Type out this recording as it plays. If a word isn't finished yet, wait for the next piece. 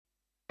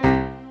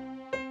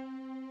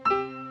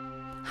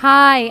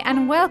Hi,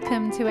 and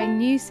welcome to a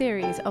new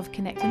series of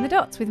Connecting the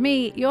Dots with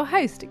me, your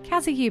host,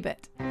 Cassie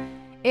Hubert.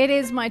 It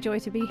is my joy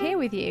to be here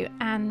with you,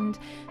 and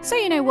so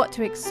you know what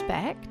to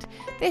expect,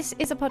 this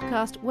is a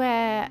podcast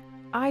where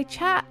I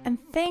chat and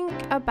think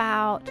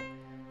about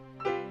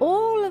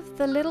all of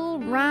the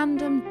little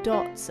random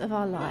dots of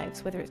our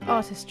lives, whether it's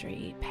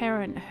artistry,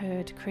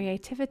 parenthood,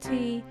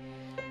 creativity,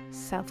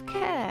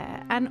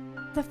 self-care, and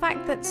the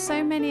fact that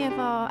so many of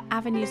our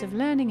avenues of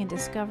learning and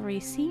discovery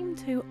seem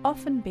to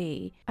often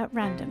be at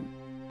random.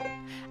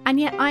 And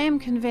yet I am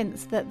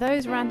convinced that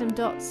those random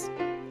dots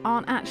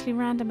aren't actually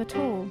random at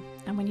all.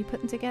 And when you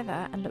put them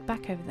together and look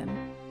back over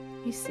them,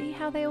 you see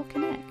how they all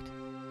connect.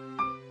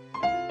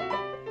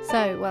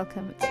 So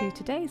welcome to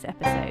today's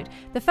episode,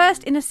 the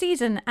first in a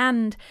season.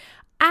 And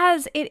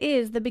as it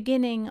is the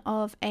beginning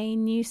of a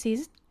new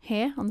season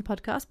here on the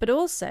podcast, but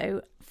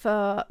also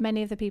for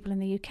many of the people in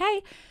the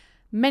UK,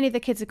 many of the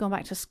kids have gone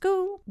back to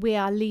school. We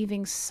are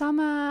leaving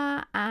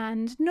summer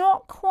and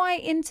not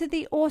quite into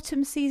the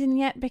autumn season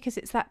yet, because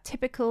it's that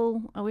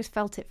typical, I always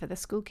felt it for the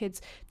school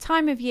kids,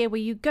 time of year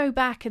where you go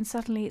back and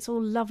suddenly it's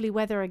all lovely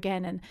weather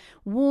again and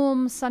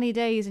warm sunny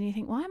days, and you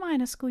think, why am I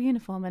in a school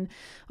uniform? And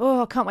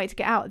I can't wait to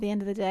get out at the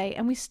end of the day.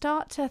 And we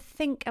start to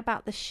think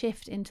about the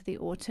shift into the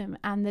autumn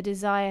and the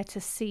desire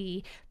to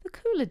see the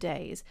cooler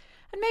days.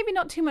 And maybe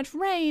not too much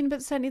rain,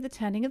 but certainly the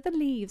turning of the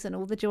leaves and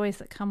all the joys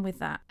that come with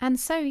that. And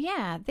so,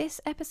 this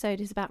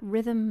episode is about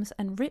rhythms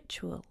and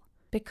ritual.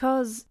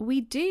 Because we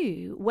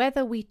do,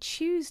 whether we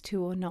choose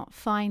to or not,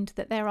 find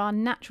that there are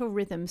natural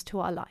rhythms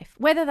to our life.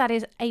 Whether that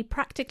is a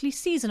practically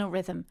seasonal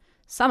rhythm,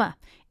 summer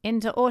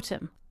into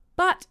autumn.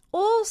 But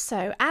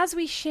also, as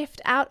we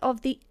shift out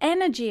of the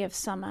energy of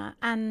summer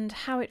and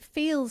how it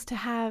feels to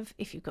have,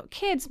 if you've got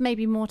kids,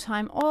 maybe more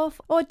time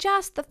off, or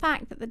just the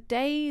fact that the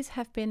days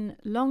have been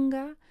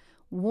longer,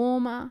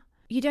 warmer.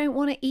 You don't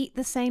want to eat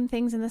the same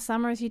things in the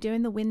summer as you do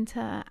in the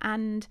winter.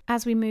 And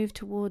as we move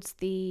towards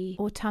the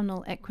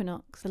autumnal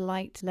equinox, the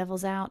light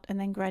levels out and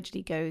then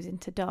gradually goes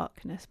into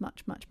darkness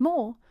much, much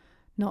more.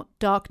 Not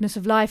darkness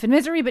of life and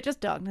misery, but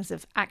just darkness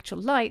of actual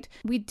light.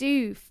 We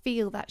do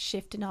feel that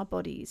shift in our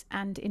bodies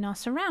and in our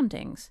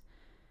surroundings.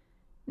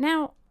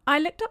 Now, I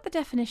looked up the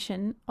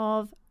definition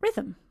of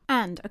rhythm.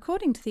 And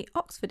according to the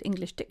Oxford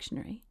English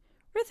Dictionary,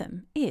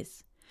 rhythm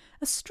is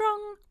a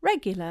strong,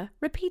 regular,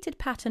 repeated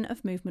pattern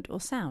of movement or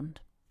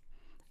sound.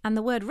 And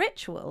the word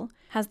ritual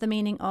has the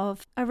meaning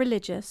of a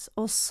religious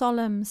or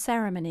solemn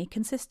ceremony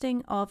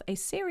consisting of a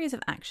series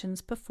of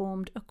actions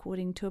performed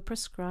according to a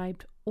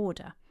prescribed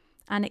order.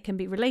 And it can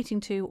be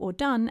relating to or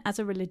done as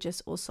a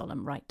religious or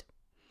solemn rite.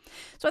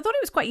 So I thought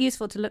it was quite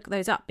useful to look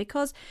those up,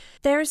 because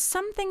there is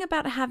something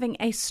about having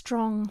a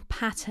strong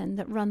pattern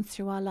that runs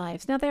through our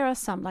lives. Now, there are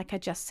some, like I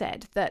just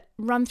said, that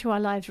run through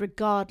our lives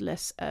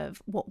regardless of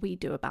what we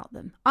do about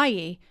them,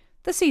 i.e.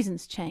 the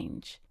seasons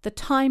change, the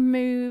time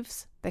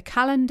moves, the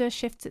calendar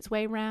shifts its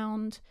way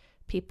round,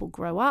 people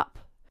grow up,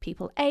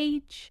 people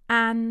age,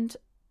 and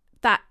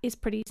that is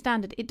pretty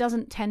standard. It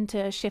doesn't tend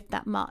to shift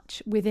that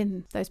much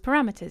within those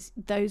parameters.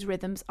 Those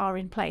rhythms are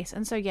in place.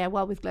 And so,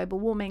 while with global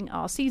warming,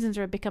 our seasons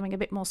are becoming a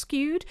bit more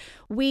skewed,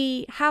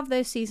 we have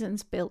those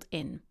seasons built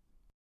in.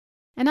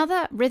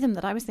 Another rhythm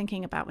that I was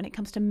thinking about when it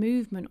comes to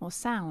movement or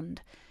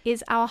sound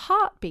is our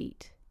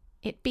heartbeat.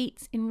 It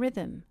beats in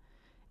rhythm.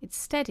 It's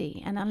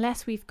steady. And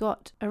unless we've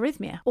got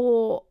arrhythmia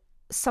or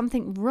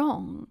something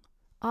wrong,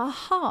 our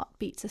heart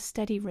beats a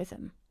steady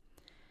rhythm.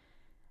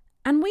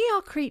 And we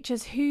are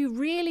creatures who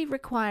really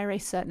require a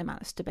certain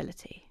amount of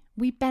stability.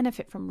 We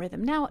benefit from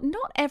rhythm. Now,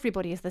 not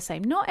everybody is the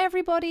same. Not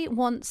everybody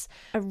wants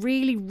a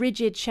really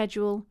rigid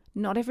schedule.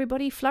 Not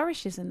everybody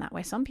flourishes in that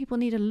way. Some people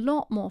need a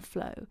lot more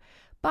flow.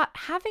 But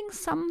having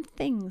some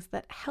things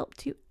that help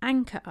to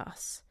anchor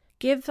us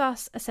give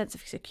us a sense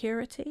of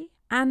security,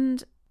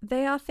 and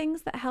they are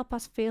things that help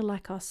us feel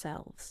like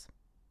ourselves.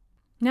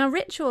 Now,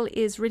 ritual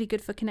is really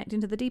good for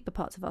connecting to the deeper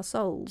parts of our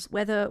souls,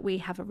 whether we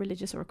have a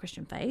religious or a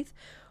Christian faith,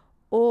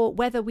 or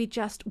whether we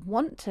just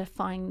want to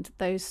find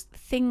those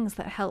things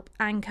that help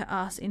anchor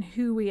us in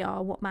who we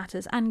are, what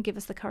matters, and give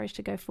us the courage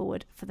to go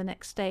forward for the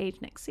next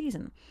stage, next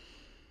season.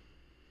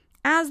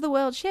 As the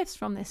world shifts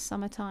from this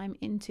summertime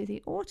into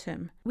the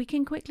autumn, we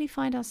can quickly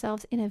find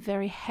ourselves in a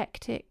very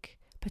hectic,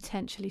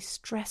 potentially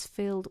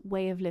stress-filled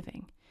way of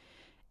living.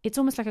 It's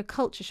almost like a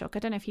culture shock. I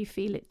don't know if you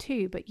feel it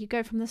too, but you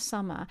go from the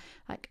summer,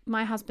 like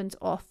my husband's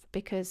off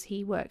because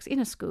he works in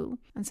a school,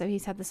 and so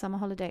he's had the summer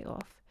holiday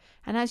off.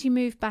 And as you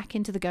move back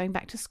into the going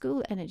back to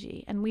school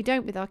energy, and we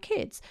don't with our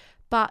kids,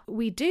 but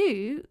we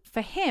do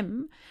for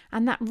him,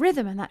 and that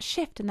rhythm and that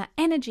shift and that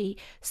energy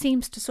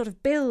seems to sort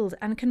of build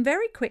and can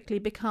very quickly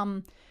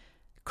become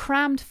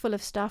crammed full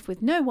of stuff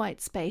with no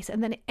white space,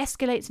 and then it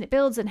escalates and it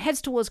builds and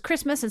heads towards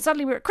Christmas, and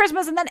suddenly we're at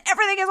Christmas, and then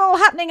everything is all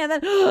happening, and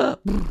then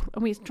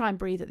and we try and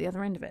breathe at the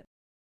other end of it.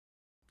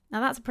 Now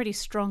that's a pretty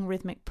strong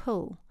rhythmic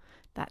pull,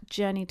 that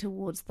journey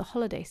towards the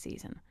holiday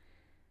season.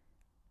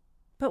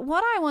 But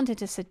what I wanted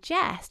to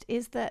suggest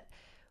is that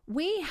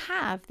we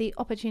have the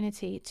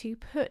opportunity to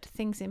put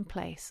things in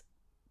place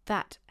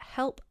that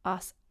help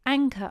us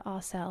anchor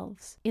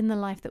ourselves in the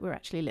life that we're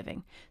actually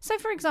living. So,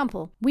 for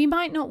example, we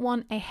might not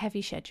want a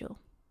heavy schedule.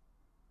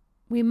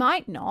 We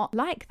might not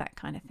like that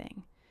kind of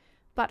thing.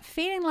 But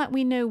feeling like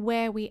we know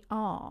where we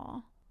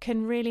are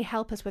can really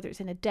help us, whether it's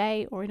in a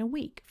day or in a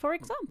week. For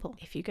example,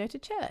 if you go to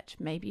church,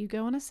 maybe you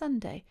go on a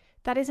Sunday,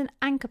 that is an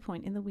anchor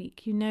point in the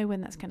week. You know when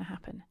that's going to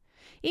happen.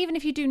 Even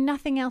if you do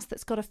nothing else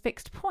that's got a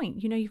fixed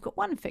point, you know you've got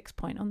one fixed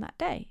point on that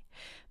day.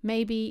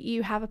 Maybe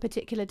you have a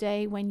particular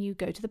day when you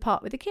go to the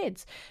park with the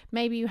kids.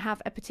 Maybe you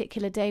have a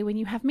particular day when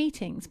you have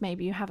meetings.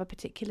 Maybe you have a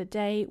particular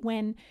day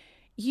when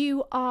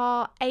you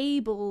are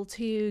able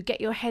to get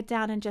your head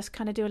down and just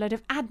kind of do a load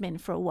of admin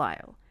for a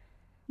while.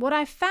 What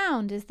I've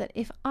found is that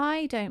if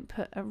I don't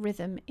put a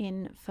rhythm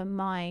in for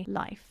my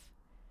life,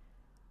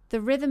 the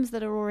rhythms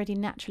that are already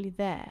naturally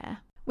there,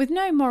 with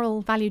no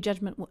moral value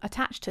judgment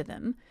attached to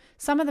them,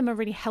 some of them are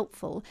really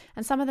helpful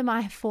and some of them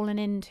I have fallen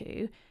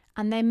into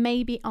and they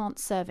maybe aren't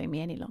serving me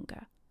any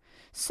longer.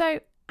 So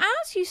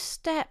as you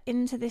step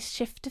into this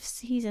shift of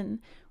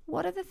season,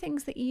 what are the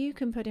things that you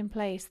can put in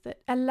place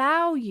that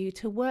allow you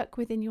to work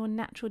within your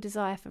natural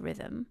desire for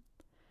rhythm,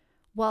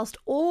 whilst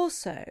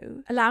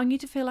also allowing you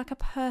to feel like a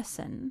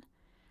person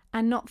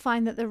and not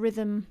find that the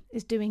rhythm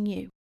is doing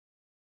you?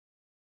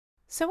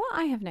 So what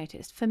I have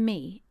noticed, for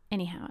me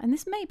anyhow, and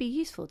this may be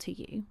useful to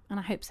you, and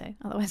I hope so,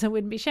 otherwise I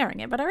wouldn't be sharing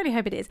it, but I really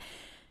hope it is.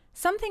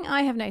 Something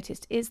I have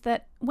noticed is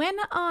that when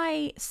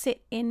I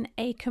sit in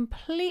a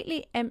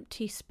completely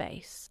empty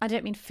space, I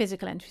don't mean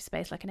physical empty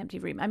space like an empty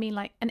room, I mean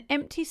like an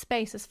empty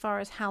space as far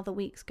as how the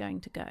week's going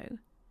to go,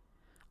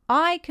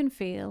 I can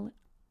feel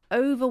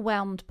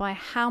overwhelmed by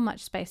how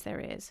much space there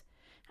is.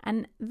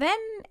 And then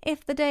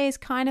if the day is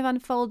kind of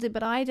unfolded,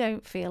 but I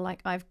don't feel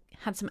like I've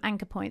had some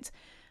anchor points,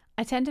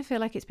 I tend to feel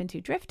like it's been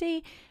too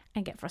drifty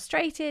and get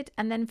frustrated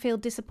and then feel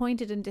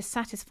disappointed and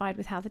dissatisfied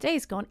with how the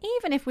day's gone,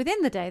 even if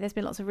within the day there's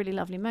been lots of really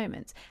lovely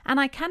moments. And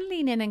I can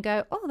lean in and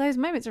go, oh, those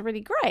moments are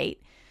really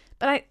great.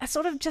 But I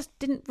sort of just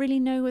didn't really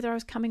know whether I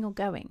was coming or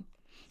going.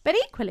 But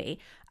equally,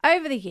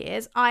 over the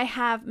years, I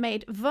have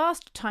made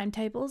vast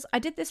timetables. I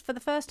did this for the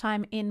first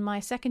time in my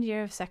second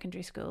year of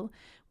secondary school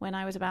when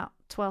I was about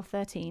 12,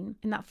 13.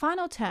 In that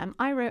final term,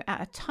 I wrote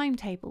out a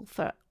timetable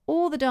for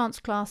all the dance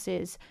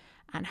classes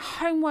and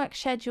homework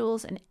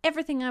schedules and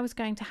everything I was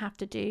going to have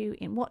to do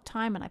in what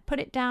time, and I put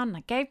it down and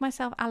I gave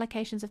myself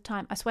allocations of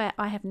time. I swear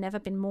I have never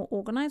been more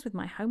organised with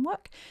my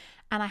homework,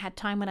 and I had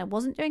time when I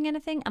wasn't doing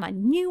anything and I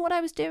knew what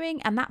I was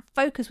doing, and that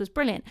focus was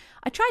brilliant.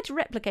 I tried to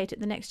replicate it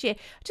the next year,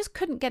 I just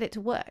couldn't get it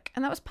to work,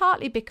 and that was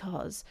partly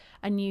because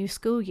a new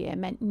school year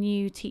meant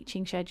new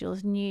teaching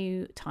schedules,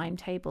 new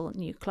timetable,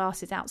 new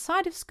classes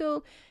outside of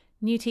school,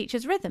 new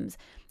teachers' rhythms.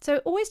 So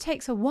it always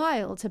takes a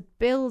while to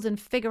build and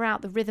figure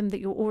out the rhythm that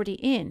you're already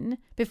in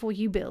before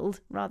you build,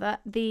 rather,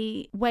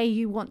 the way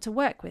you want to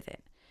work with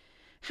it.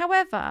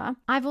 However,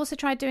 I've also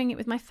tried doing it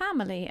with my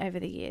family over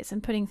the years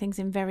and putting things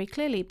in very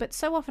clearly, but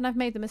so often I've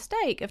made the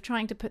mistake of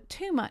trying to put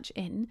too much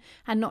in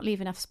and not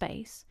leave enough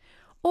space,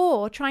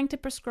 or trying to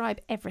prescribe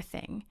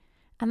everything,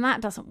 and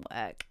that doesn't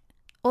work.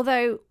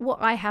 Although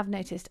what I have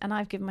noticed, and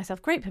I've given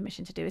myself great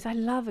permission to do, is I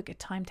love a good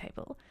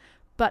timetable.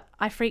 But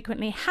I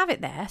frequently have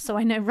it there so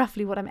I know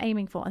roughly what I'm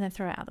aiming for and then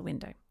throw it out the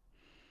window,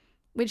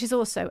 which is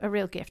also a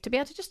real gift, to be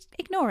able to just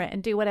ignore it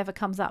and do whatever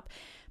comes up.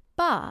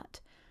 But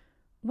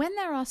when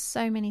there are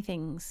so many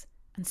things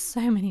and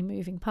so many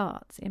moving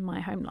parts in my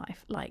home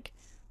life, like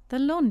the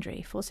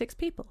laundry for 6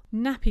 people,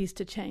 nappies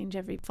to change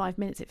every 5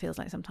 minutes, it feels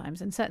like sometimes,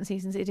 and certain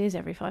seasons it is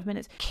every 5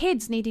 minutes,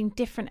 kids needing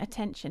different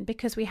attention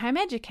because we home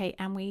educate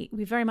and we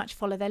very much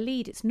follow their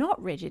lead. It's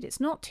not rigid,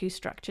 it's not too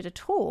structured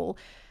at all.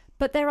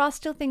 But there are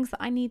still things that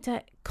I need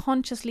to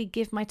consciously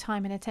give my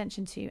time and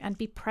attention to and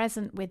be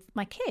present with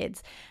my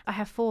kids. I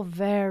have 4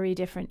 very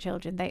different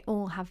children. They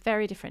all have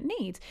very different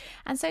needs.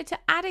 And so to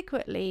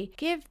adequately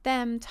give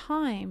them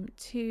time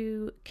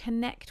to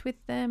connect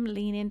with them,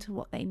 lean into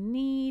what they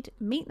need,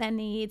 meet their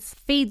needs,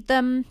 feed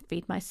them,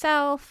 feed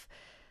myself,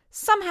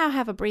 somehow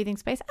have a breathing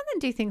space, and then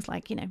do things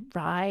like,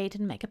 ride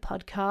and make a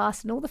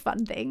podcast and all the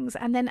fun things.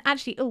 And then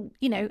actually,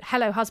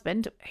 hello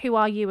husband, who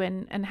are you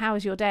and how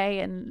is your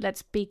day? And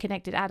let's be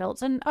connected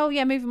adults. And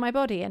moving my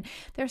body. And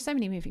there are so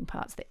many moving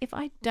parts that if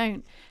I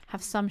don't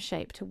have some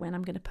shape to when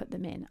I'm going to put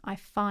them in, I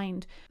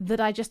find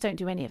that I just don't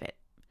do any of it.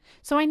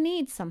 So I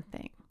need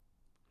something.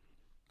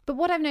 But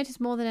what I've noticed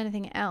more than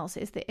anything else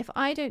is that if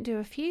I don't do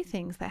a few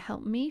things that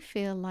help me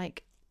feel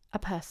like a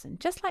person,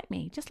 just like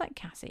me, just like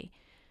Cassie,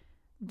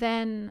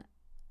 then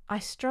I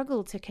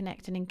struggle to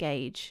connect and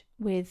engage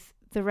with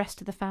the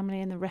rest of the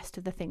family and the rest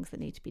of the things that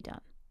need to be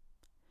done.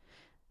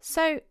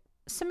 So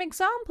some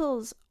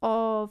examples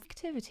of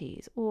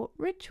activities or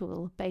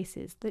ritual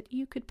bases that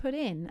you could put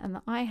in and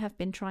that I have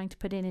been trying to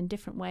put in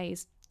different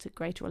ways to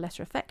greater or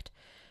lesser effect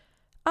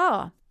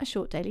are a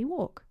short daily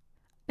walk.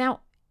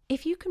 Now,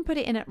 if you can put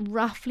it in at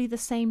roughly the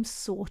same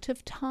sort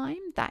of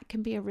time, that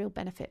can be a real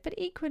benefit. But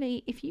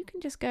equally, if you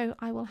can just go,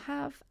 I will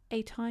have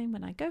a time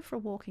when I go for a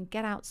walk and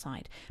get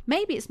outside.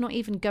 Maybe it's not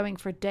even going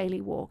for a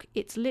daily walk.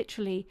 It's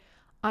literally,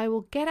 I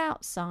will get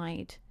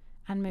outside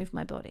and move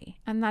my body.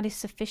 And that is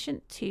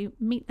sufficient to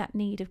meet that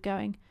need of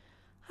going,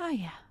 oh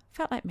yeah,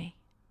 felt like me.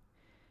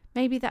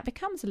 Maybe that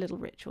becomes a little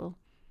ritual.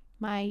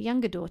 My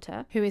younger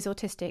daughter, who is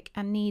autistic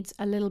and needs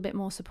a little bit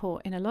more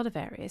support in a lot of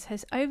areas,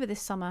 has over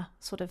this summer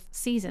sort of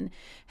season,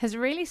 has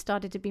really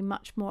started to be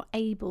much more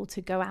able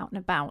to go out and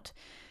about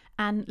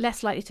and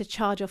less likely to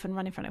charge off and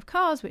run in front of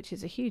cars, which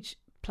is a huge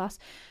plus.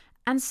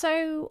 And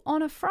so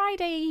on a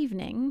Friday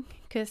evening,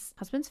 because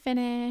husband's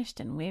finished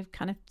and we've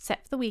kind of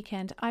set for the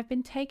weekend, I've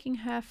been taking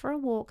her for a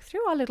walk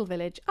through our little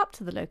village up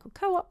to the local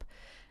co-op,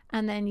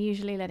 and then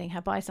usually letting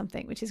her buy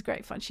something, which is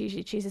great fun. She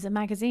usually chooses a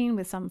magazine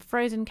with some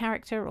Frozen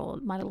character or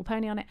My Little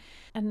Pony on it.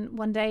 And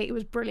one day it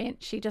was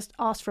brilliant. She just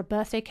asked for a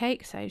birthday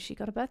cake, so she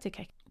got a birthday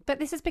cake. But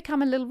this has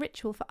become a little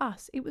ritual for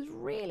us. It was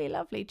really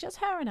lovely, just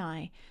her and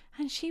I.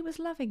 And she was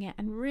loving it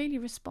and really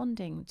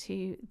responding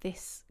to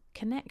this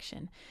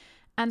connection.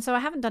 And so I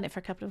haven't done it for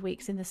a couple of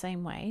weeks in the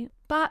same way,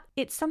 but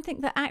it's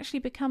something that actually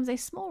becomes a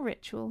small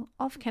ritual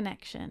of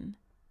connection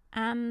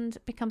and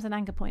becomes an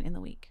anchor point in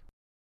the week.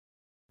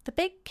 The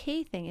big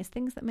key thing is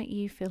things that make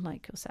you feel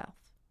like yourself.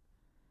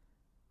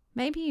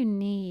 Maybe you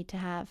need to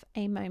have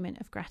a moment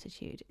of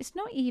gratitude. It's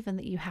not even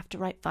that you have to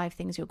write 5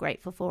 things you're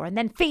grateful for and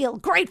then feel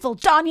grateful,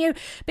 darn you,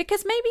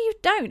 because maybe you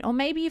don't, or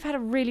maybe you've had a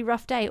really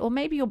rough day, or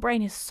maybe your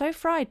brain is so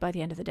fried by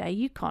the end of the day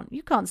you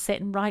can't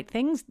sit and write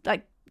things.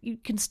 Like, you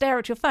can stare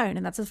at your phone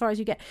and that's as far as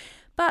you get.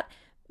 But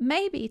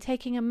maybe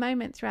taking a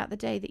moment throughout the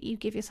day that you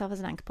give yourself as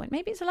an anchor point.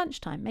 Maybe it's a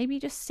lunchtime. Maybe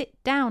you just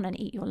sit down and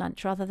eat your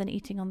lunch rather than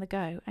eating on the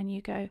go, and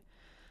you go,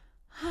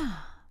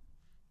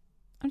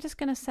 I'm just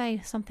going to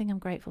say something I'm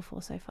grateful for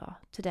so far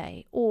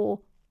today, or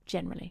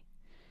generally.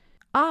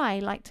 I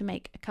like to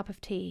make a cup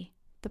of tea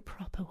the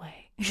proper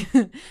way.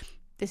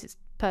 This is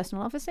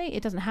personal, obviously.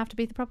 It doesn't have to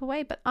be the proper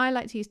way, but I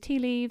like to use tea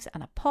leaves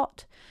and a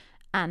pot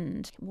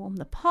and warm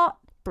the pot,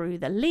 brew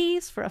the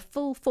leaves for a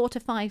full 4 to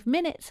 5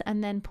 minutes,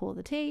 and then pour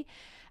the tea.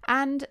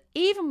 And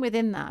even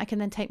within that, I can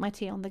then take my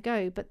tea on the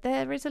go. But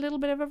there is a little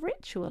bit of a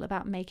ritual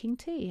about making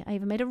tea. I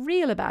even made a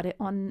reel about it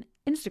on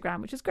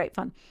Instagram, which is great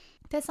fun.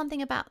 There's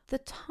something about the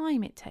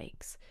time it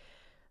takes,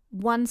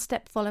 one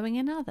step following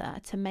another,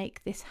 to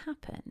make this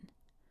happen.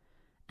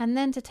 And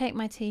then to take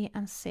my tea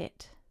and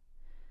sit.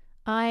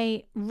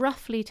 I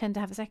roughly tend to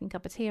have a second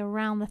cup of tea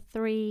around the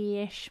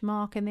 3-ish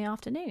mark in the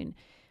afternoon.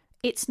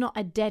 It's not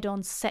a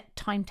dead-on set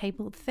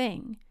timetabled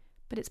thing,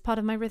 but it's part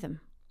of my rhythm.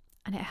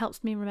 And it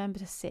helps me remember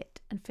to sit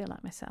and feel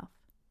like myself.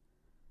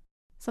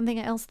 Something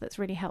else that's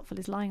really helpful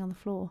is lying on the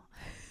floor.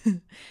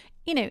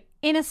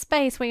 In a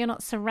space where you're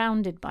not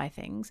surrounded by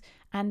things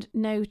and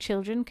no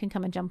children can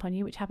come and jump on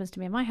you, which happens to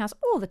me in my house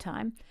all the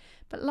time.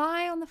 But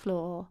lie on the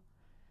floor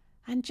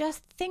and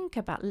just think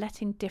about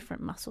letting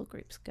different muscle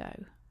groups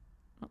go.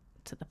 Not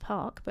to the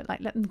park, but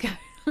like let them go,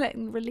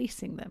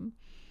 releasing them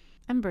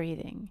and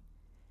breathing.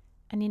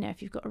 And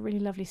if you've got a really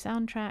lovely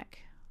soundtrack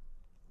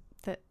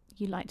that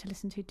you like to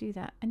listen to, do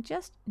that. And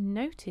just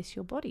notice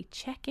your body.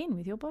 Check in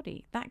with your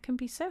body. That can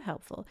be so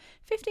helpful.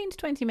 15 to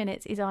 20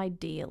 minutes is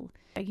ideal.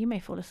 You may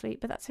fall asleep,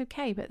 but that's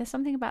okay. But there's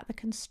something about the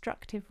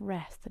constructive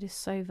rest that is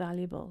so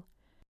valuable.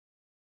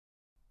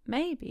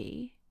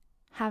 Maybe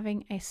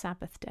having a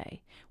Sabbath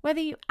day.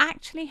 Whether you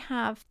actually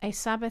have a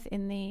Sabbath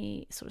in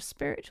the sort of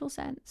spiritual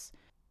sense,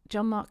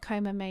 John Mark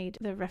Comer made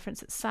the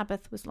reference that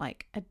Sabbath was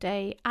like a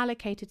day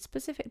allocated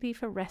specifically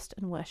for rest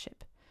and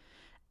worship.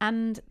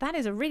 And that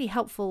is a really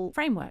helpful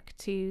framework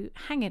to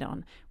hang it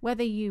on,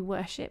 whether you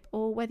worship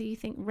or whether you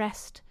think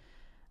rest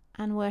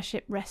and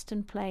worship, rest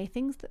and play,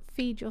 things that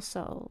feed your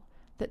soul,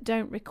 that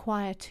don't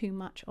require too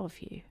much of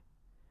you.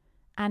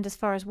 And as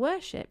far as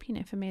worship,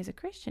 for me as a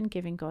Christian,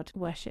 giving God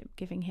worship,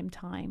 giving him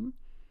time,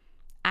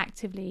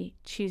 actively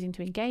choosing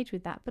to engage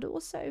with that, but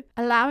also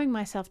allowing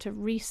myself to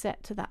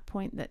reset to that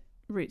point that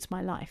roots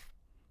my life.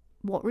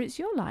 What roots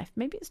your life?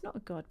 Maybe it's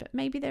not God, but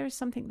maybe there is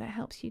something that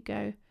helps you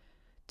go,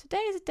 today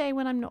is a day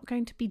when I'm not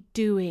going to be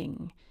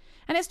doing.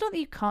 And it's not that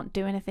you can't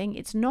do anything.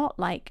 It's not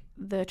like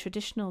the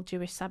traditional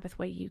Jewish Sabbath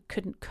where you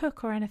couldn't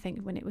cook or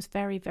anything, when it was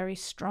very, very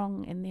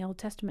strong in the Old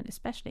Testament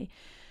especially.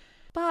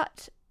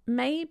 But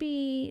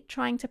maybe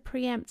trying to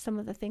preempt some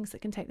of the things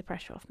that can take the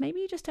pressure off.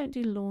 Maybe you just don't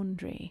do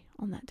laundry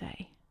on that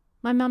day.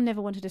 My mum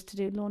never wanted us to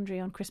do laundry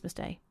on Christmas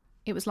Day.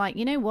 It was like,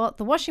 you know what?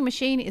 The washing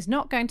machine is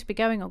not going to be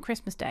going on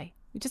Christmas Day.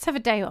 We just have a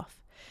day off.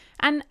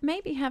 And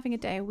maybe having a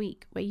day a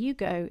week where you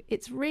go,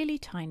 it's really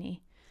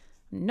tiny.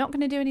 I'm not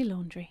going to do any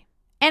laundry.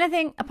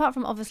 Anything apart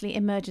from obviously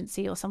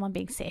emergency or someone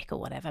being sick or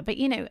whatever. But,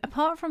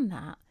 apart from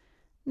that,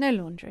 no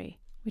laundry.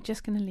 We're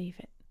just going to leave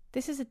it.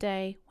 This is a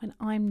day when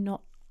I'm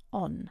not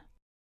on.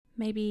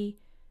 Maybe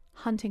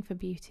hunting for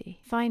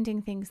beauty,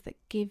 finding things that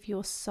give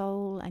your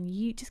soul and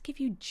you just give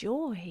you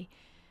joy.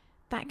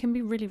 That can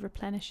be really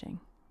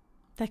replenishing.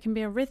 There can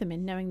be a rhythm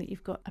in knowing that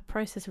you've got a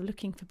process of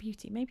looking for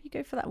beauty. Maybe you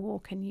go for that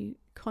walk and you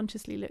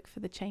consciously look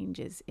for the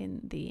changes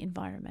in the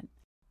environment.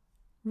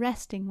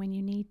 Resting when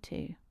you need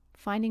to.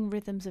 Finding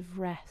rhythms of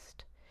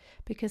rest.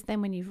 Because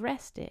then when you've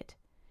rested,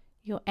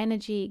 your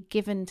energy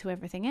given to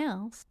everything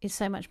else is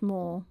so much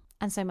more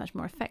and so much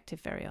more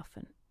effective very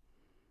often.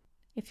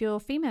 If you're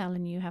female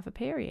and you have a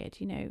period,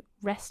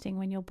 resting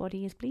when your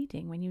body is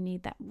bleeding, when you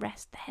need that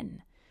rest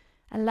then.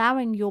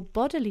 Allowing your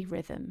bodily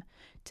rhythm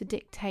to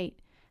dictate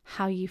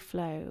how you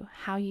flow,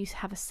 how you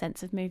have a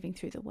sense of moving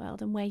through the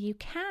world, and where you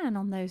can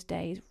on those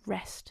days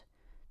rest.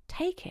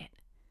 Take it.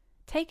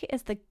 Take it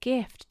as the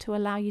gift to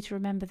allow you to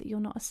remember that you're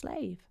not a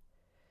slave.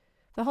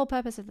 The whole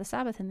purpose of the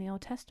Sabbath in the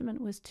Old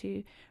Testament was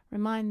to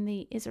remind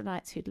the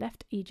Israelites who'd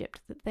left Egypt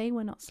that they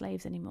were not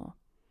slaves anymore.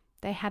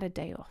 They had a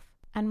day off.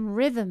 And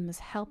rhythms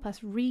help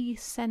us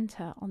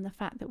re-center on the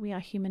fact that we are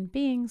human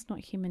beings, not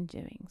human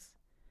doings.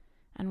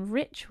 And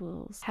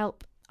rituals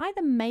help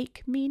either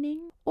make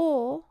meaning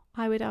or,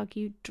 I would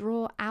argue,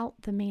 draw out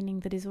the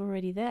meaning that is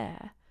already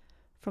there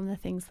from the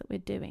things that we're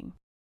doing.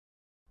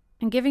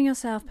 And giving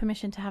yourself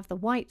permission to have the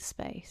white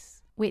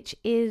space, which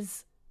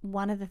is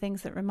one of the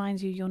things that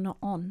reminds you you're not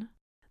on.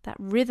 That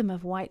rhythm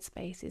of white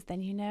space is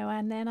then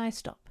and then I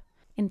stop.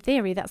 In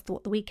theory, that's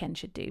what the weekend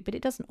should do, but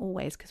it doesn't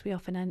always, because we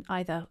often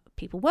either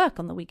people work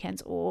on the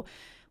weekends or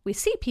we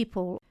see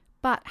people.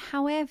 But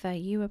however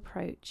you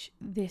approach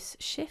this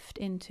shift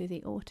into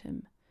the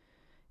autumn,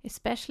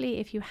 especially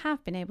if you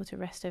have been able to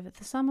rest over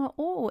the summer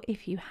or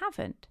if you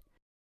haven't,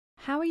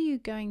 how are you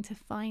going to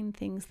find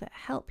things that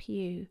help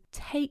you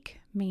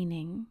take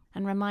meaning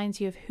and reminds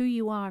you of who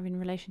you are in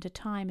relation to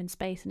time and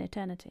space and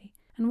eternity?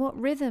 And what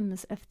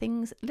rhythms of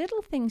things,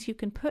 little things you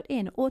can put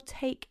in or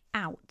take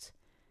out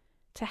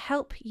to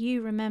help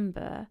you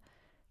remember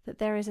that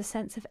there is a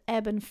sense of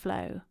ebb and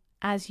flow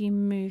as you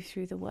move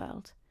through the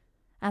world,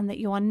 and that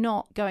you are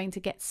not going to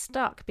get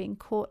stuck being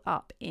caught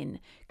up in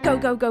go,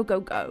 go, go, go,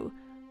 go,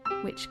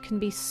 which can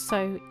be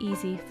so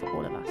easy for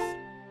all of us.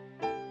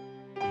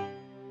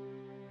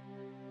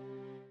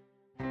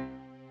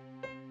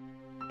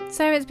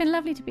 So it's been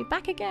lovely to be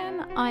back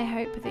again. I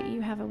hope that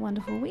you have a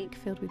wonderful week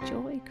filled with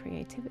joy,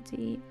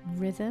 creativity,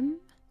 rhythm,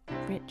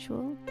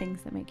 ritual,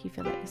 things that make you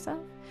feel like yourself.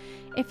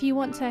 If you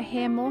want to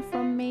hear more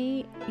from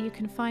me, you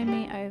can find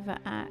me over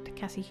at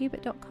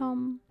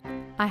cassiehubert.com.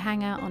 I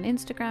hang out on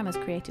Instagram as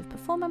Creative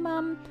Performer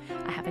Mum.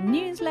 I have a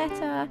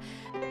newsletter.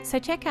 So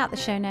check out the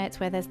show notes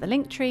where there's the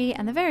link tree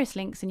and the various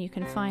links, and you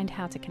can find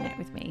how to connect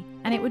with me.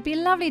 And it would be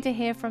lovely to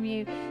hear from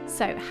you.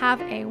 So have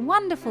a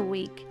wonderful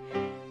week.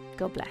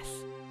 God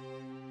bless.